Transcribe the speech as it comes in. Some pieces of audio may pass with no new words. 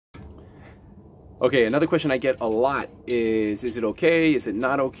Okay, another question I get a lot is it okay, is it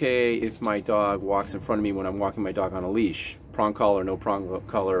not okay if my dog walks in front of me when I'm walking my dog on a leash? Prong collar, no prong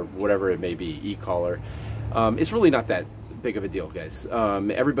collar, whatever it may be, e-collar. It's really not that big of a deal, guys.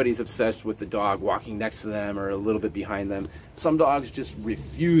 Everybody's obsessed with the dog walking next to them or a little bit behind them. Some dogs just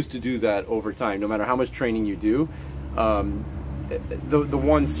refuse to do that over time, no matter how much training you do. The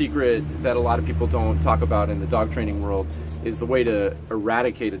one secret that a lot of people don't talk about in the dog training world is the way to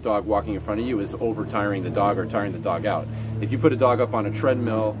eradicate a dog walking in front of you is over tiring the dog or tiring the dog out. If you put a dog up on a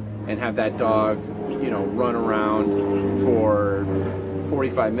treadmill and have that dog, you know, run around for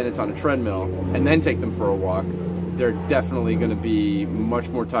 45 minutes on a treadmill and then take them for a walk, they're definitely going to be much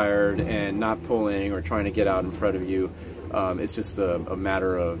more tired and not pulling or trying to get out in front of you. It's just a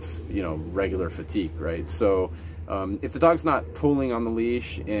matter of, you know, regular fatigue, right? So if the dog's not pulling on the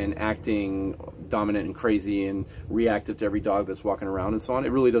leash and acting dominant and crazy and reactive to every dog that's walking around and so on, it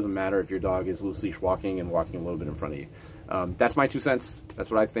really doesn't matter if your dog is loose leash walking and walking a little bit in front of you. That's my 2 cents.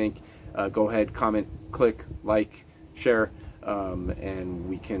 That's what I think. Go ahead, comment, click, like, share, and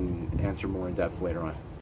we can answer more in depth later on.